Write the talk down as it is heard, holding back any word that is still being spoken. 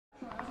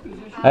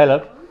Hi,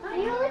 love.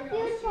 You look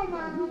beautiful,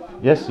 Mom.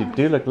 Yes, you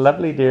do look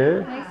lovely,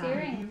 dear. Nice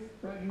earrings.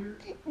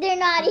 They're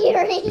not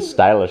earrings. It's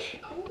stylish.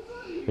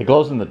 It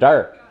glows in the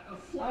dark.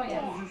 Oh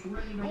yeah.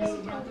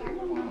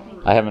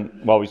 I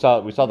haven't. Well, we saw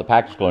the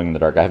package glowing in the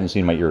dark. I haven't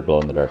seen my ear glow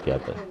in the dark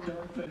yet. But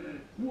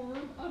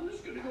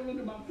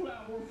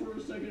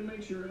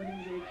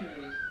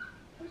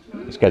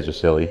these guys are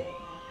silly.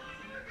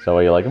 Is that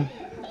why you like them?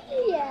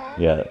 Yeah.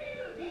 Yeah.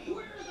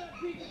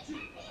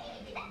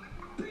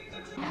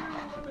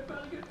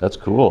 That's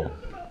cool.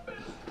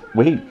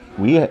 Wait,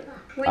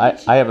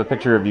 I have a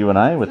picture of you and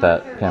I with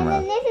that And camera.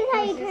 then this is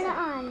how you turn it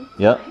on.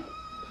 Yep.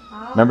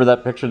 Remember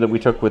that picture that we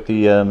took with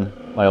the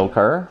my old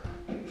car?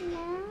 No.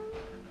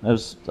 That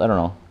was, I don't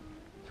know,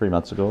 3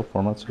 months ago,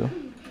 4 months ago.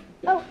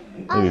 Oh,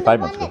 Maybe the 5 one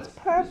months ago. that's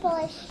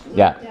purplish.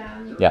 Yeah.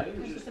 Yeah.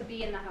 There's just a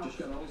bee in the house.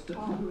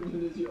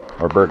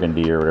 Or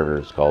burgundy or whatever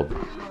it's called.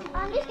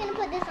 I'm just gonna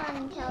put this on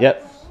until.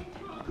 Yep.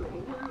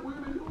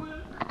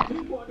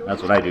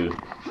 That's what I do.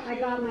 I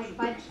got my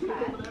fudge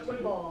cut, 2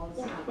 bowls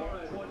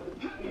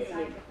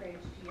inside the fridge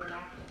to your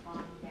left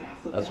on desk.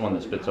 That's the one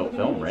that spits out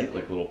film, right?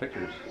 Like little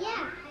pictures.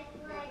 Yeah.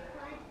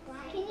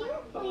 Can you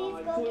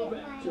please go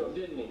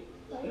get my?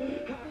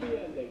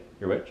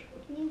 Your which?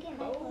 Can you get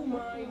my?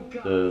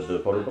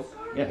 The photo book?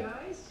 Yeah.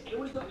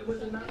 Because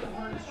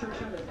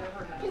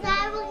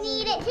I will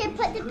need it to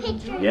put the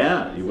pictures.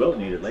 Yeah, you will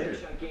need it later.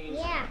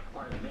 Yeah.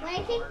 When I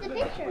take the It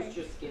was pictures.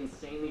 just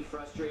insanely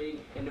frustrating,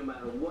 and no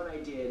matter what I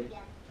did,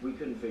 we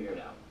couldn't figure it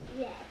out.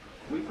 Yeah.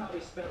 We probably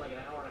spent like an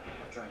hour and a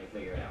half trying to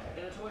figure it out.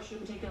 And a toy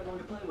shouldn't take that long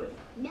to play with.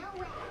 No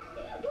way.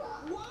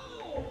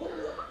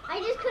 Whoa! I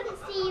just couldn't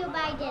see you, but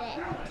I did it.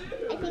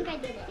 I think I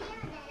did it.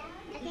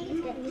 I think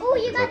it's good. Oh,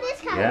 you got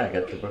this color. Yeah, I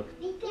got your book.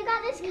 You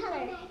got this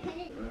color.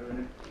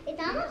 It's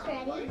almost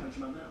ready.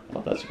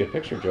 Oh, that's a good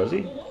picture,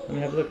 Josie. Let me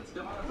have a look.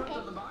 Okay.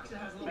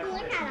 You can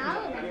look at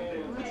all of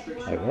them.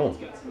 I will.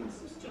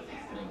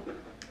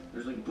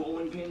 There's like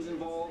bowling pins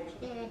involved.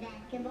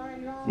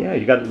 Yeah,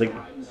 you got it like,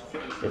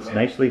 it's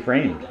nicely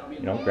framed. You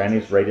know,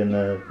 Granny's right in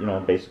the, you know,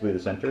 basically the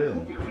center.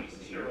 And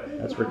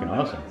that's freaking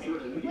awesome.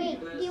 Wait,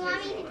 do you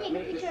want me to take a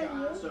picture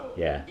of you?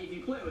 Yeah. If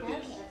you play with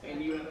this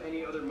and you have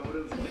any other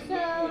motive than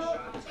So,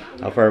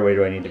 How far away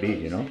do I need to be,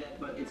 do you know?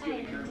 but it's good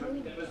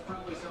encouragement. There's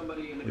probably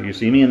somebody in the Do you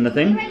see me in the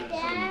thing? right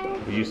there.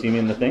 Do you see me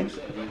in the thing?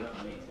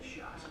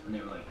 and they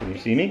were like, Can you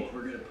see me?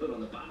 we're gonna put on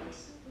the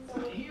box.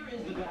 Here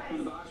is the back of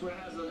the box where it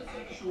has an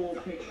actual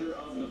picture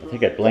of the I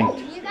think I blinked.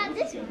 You got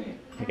this one.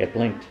 I think I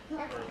blinked.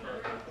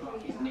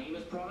 his name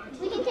is product.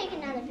 We can take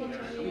another picture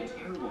of you.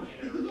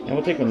 And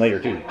we'll take one later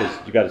too, because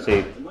you got to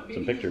save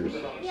some pictures.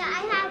 Is Yeah, I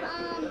have,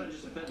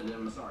 Just offended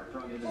them. I'm sorry.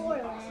 Probably this is 4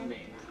 the box's left.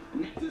 name.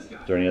 This guy.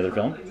 there any other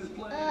film?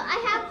 I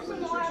have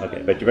some more.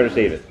 Okay, but you better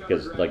save it,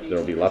 because like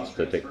there'll be lots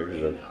to take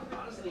pictures of.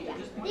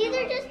 These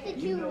are just the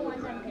 2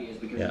 ones I'm going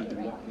to Yeah. do.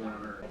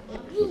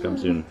 Will come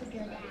soon.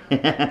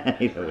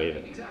 He's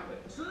waving.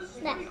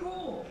 That.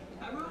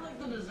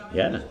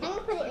 Yeah. I'm going to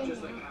put it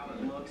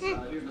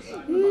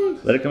in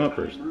Let it come up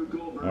first. I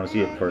want to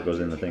see it before it goes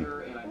in the thing.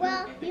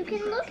 Well, you can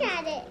look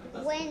at it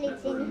when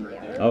it's in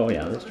here. Oh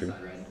yeah, that's true.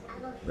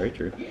 Very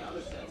true. So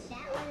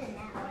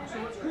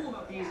what's cool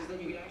about these is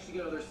that you can actually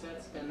get other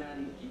sets and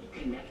then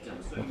connect them.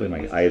 So Hopefully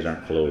my eyes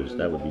aren't closed.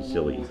 That would be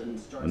silly,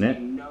 wouldn't it?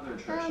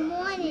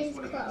 One is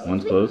closed.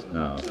 One's closed?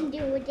 No. We can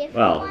do a different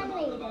Well. one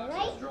later,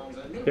 right?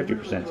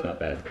 50% is not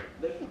bad.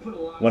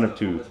 One of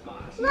 2.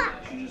 Look, I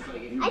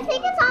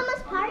think it's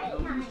almost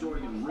party time. Is it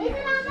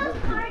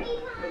almost party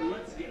time?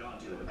 let's get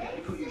onto it, okay?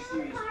 Put your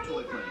serious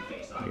toy playing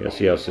face on. You gotta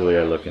see how silly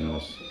I look in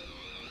this.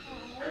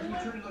 Are you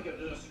turning like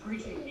a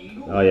screeching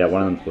eagle? Oh yeah,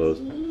 one of them's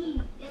closed.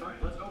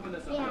 Alright, let's open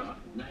this up. Yeah.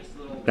 Nice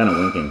little. Kind of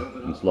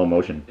winking in slow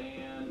motion. Yeah,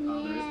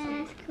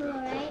 that's cool,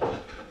 right?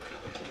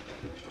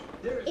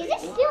 Is it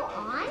still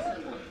on?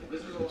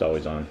 It's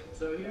always on.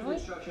 So here's the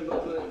instruction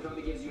booklet. It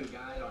probably gives you a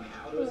guide on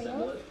how to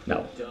assemble it. No,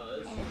 It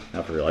does.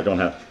 not for real. I don't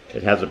have.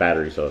 It has a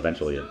battery, so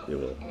eventually it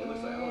will.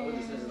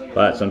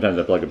 But sometimes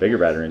I plug a bigger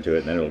battery into it,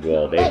 and then it'll go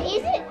all But day.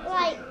 is it,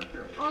 like,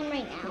 on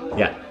right now?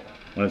 Yeah,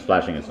 when it's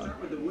flashing, it's on.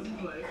 With the wooden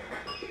plate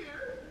here.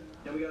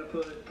 Then we gotta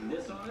put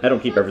this on it. I don't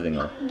keep everything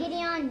though. Get it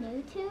on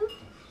YouTube?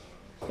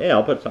 Yeah,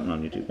 I'll put something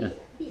on YouTube. Yeah,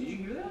 Did you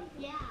hear that?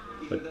 Yeah.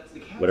 but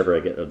whatever I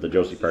get of the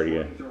Josie party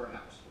on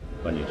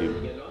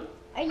YouTube.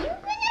 Are you gonna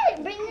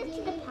bring this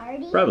to the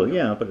party? Probably,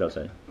 yeah. I'll put it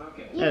outside.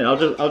 Okay. And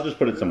I'll just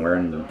put it somewhere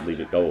and leave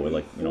it go.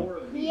 Like, you know,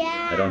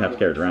 Yeah. I don't have to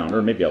carry it around,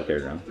 or maybe I'll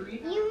carry it around.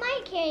 You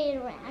might carry it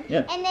around.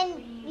 Yeah. And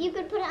then you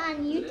could put it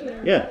on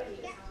YouTube. Yeah,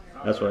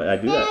 that's what I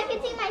do. Then I That.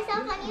 could see myself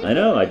on YouTube. I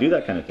know. I do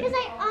that kind of thing.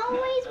 Because I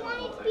always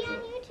wanted to be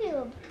on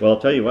YouTube. Well, I'll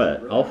tell you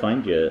what. I'll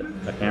find you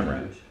a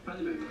camera,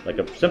 like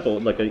a simple,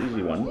 like an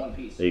easy one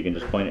that you can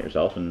just point at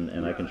yourself,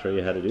 and I can show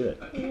you how to do it.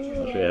 I'll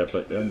show you how to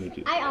put it on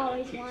YouTube. I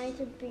always wanted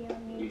to be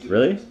on YouTube.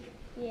 Really?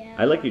 Yeah.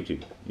 I like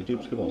YouTube.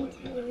 YouTube's cool.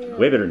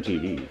 Way better than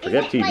TV.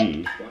 Forget Is it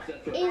TV.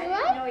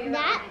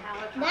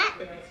 That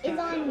is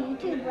on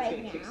YouTube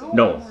right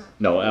now?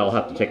 No. I'll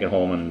have to take it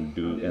home and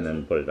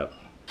then put it up.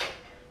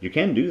 You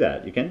can do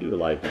that. You can do a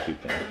live YouTube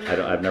thing.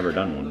 I've never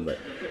done one, but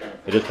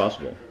it is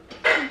possible.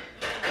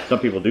 Some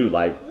people do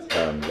live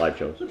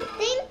shows.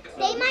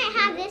 They might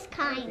have this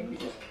kind.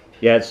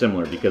 Yeah, it's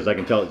similar because I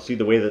can tell. See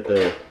the way that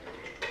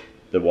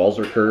the walls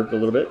are curved a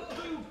little bit.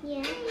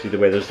 Yeah. See the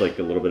way there's like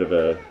a little bit of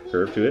a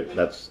curve to it.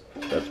 That's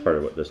part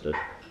of what this does.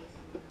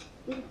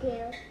 We do.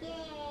 Yay!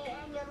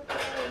 I know.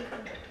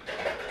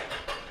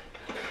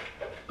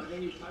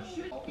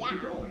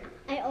 Yeah.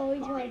 I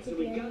always wanted to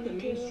be on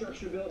YouTube.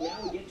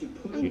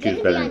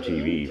 YouTube's better than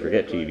TV.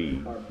 Forget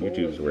TV.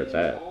 YouTube's where it's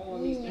at.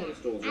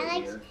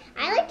 Yeah.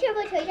 I like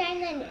Turbo Toy Time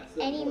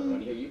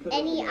than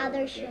any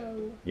other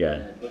show.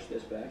 Yeah. Push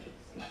this back.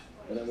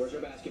 And then where's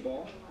our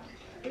basketball?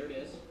 Here it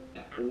is.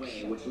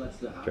 Away, which lets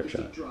the Trick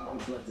shot. stick drop,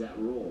 which lets that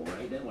roll,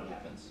 right? Then what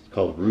happens? It's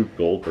called Rube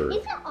Goldberg. Is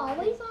it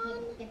always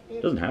on?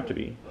 It doesn't have to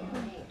be.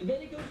 And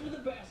then it goes to the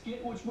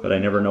basket, which But I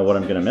never know what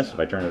I'm gonna miss if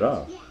I turn it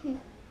off.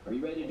 Are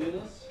you ready to do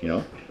this? You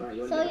know? All right,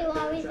 you So you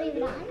always leave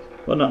it on?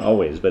 Well, not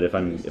always, but if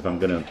I'm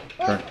gonna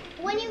Well, turn.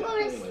 when you go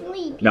to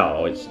sleep.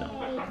 No, it's no.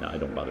 No, I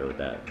don't bother with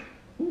that.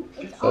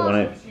 It's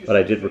But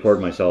I did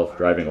record myself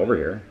driving over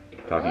here,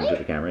 talking to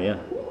the camera. Yeah.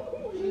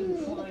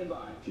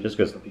 Just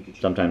because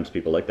sometimes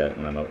people like that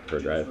when I'm out for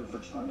a drive.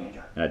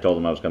 And I told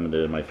them I was coming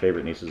to my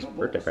favorite niece's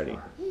birthday party.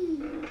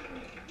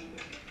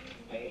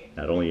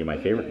 Not only are you my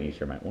favorite niece,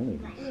 you're my only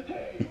niece.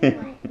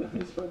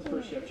 This one's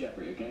for Chef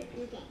Jeffrey, okay?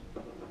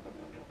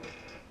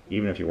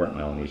 Even if you weren't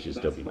my only niece, you'd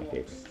still be my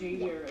favorite. Stay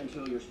there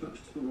until you're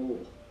supposed to roll.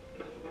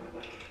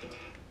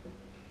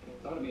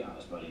 I'm gonna be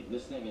honest, buddy.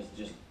 This thing is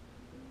just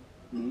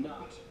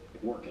not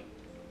working.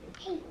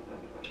 Hey,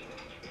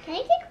 can I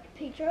take a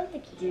picture of the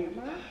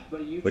camera?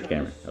 Buddy, you Which try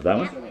camera? this. Of that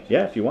one?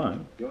 Yeah, if you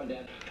want. Go on,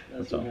 Dad.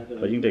 That's all.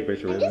 But you can take a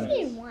picture I of just it.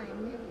 need one.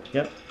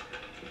 Yep.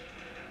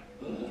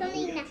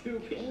 Something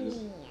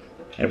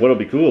that. And what'll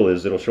be cool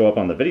is it'll show up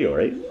on the video,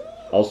 right?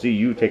 I'll see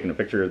you taking a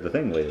picture of the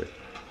thing later.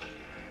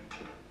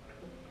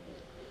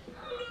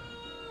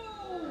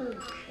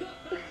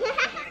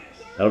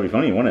 That'll be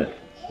funny, won't it?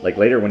 Like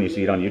later when you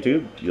see it on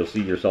YouTube, you'll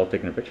see yourself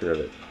taking a picture of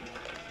it.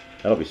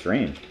 That'll be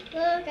strange.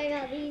 Look, I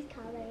got these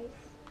colors.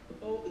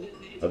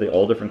 Are they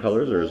all different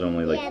colors or is there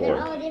only like Yeah, 4?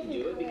 they're all different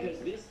colors. Because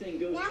this thing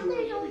goes Now through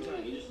there's every only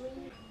time. You just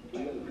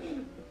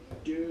three.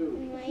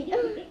 do. Right.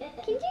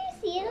 Can you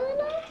see it a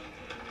little?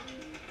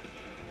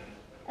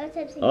 Oh, it's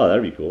upside Oh,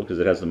 that'd be cool because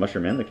it has the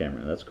mushroom and the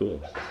camera. That's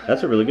cool.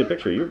 That's a really good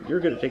picture. You're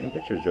good at taking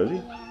pictures,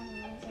 Josie.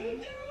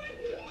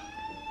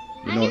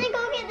 I'm gonna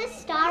go get the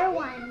star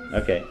ones.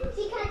 Okay. Because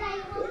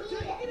I will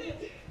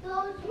need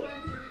those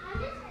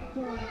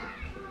ones.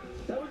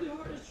 That was the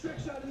hardest trick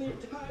shot in the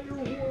entire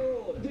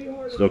world. The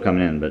hardest. Still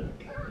coming in, but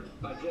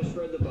I just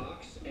read the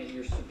box, and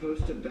you're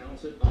supposed to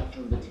bounce it off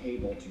of the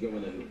table to go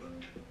in the hoop.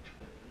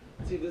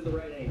 See if this is the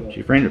right angle.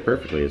 she framed it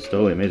perfectly. It's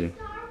totally amazing.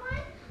 Star one,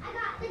 I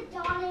got the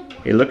dotted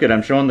one. Hey, look it.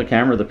 I'm showing the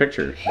camera the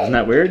picture. Isn't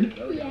that weird?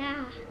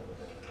 Yeah.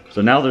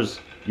 So now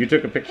you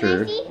took a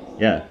picture. Can I see?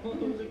 Yeah.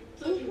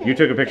 You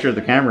took a picture of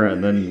the camera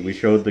and then we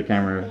showed the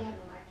camera.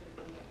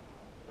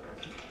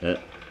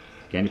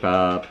 Candy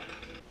pop.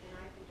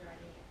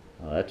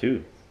 Oh, that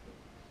too.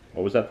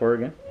 What was that for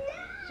again?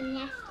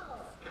 Gymnastics.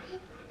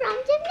 From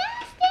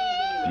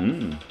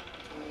gymnastics.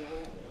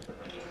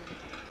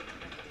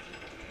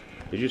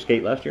 Did you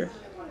skate last year?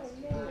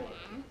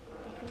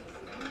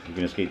 You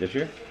gonna skate this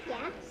year?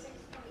 Yeah.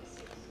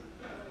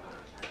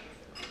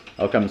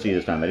 I'll come see you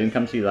this time. I didn't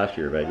come see you last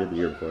year, but I did the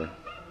year before.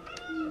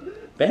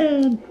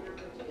 Ben!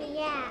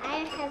 Yeah,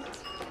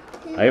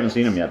 I haven't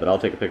seen him yet, but I'll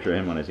take a picture of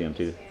him when I see him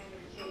too.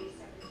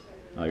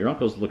 Oh, your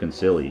uncle's looking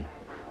silly.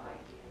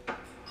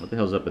 What the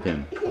hell's up with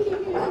him?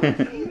 That's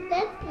you.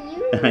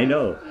 I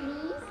know.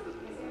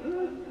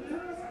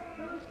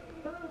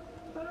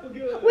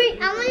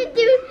 Wait, I want to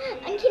do.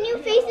 Can you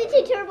face it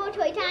to Turbo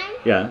Toy Time?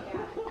 Yeah.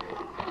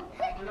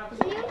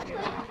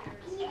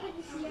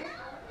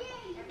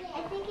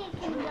 I think it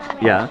can go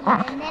like Yeah.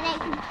 here, and then I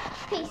can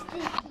face the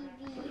TV.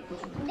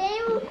 Then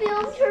it will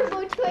film Turbo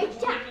Toy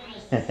Time.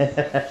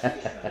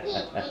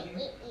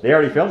 They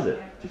already filmed it.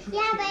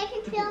 Yeah, but I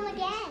can film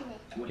again.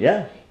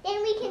 Yeah.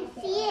 Then we can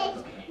see it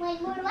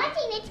when we're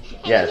watching it.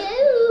 Yes.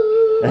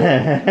 Hello.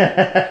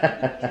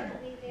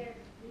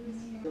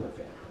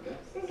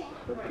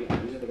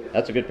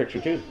 That's a good picture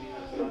too.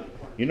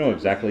 You know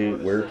exactly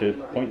where to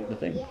point the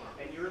thing.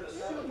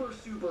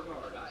 Super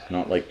hard. It's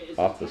not like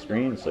off the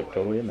screen, it's like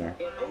totally in there.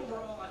 And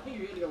overall, I think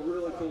you're getting a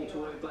really cool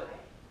toy, but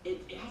it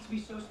has to be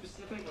so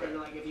specific, and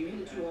like if you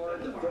hit it too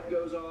hard, the foot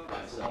goes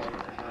off. So,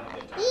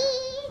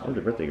 Oh,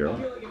 the birthday girl.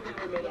 I feel like if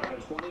they made like a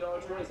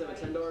 $20 toy instead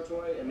of a $10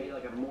 toy and made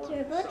like a more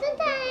Turbo Toy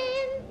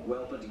Time.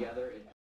 well put together.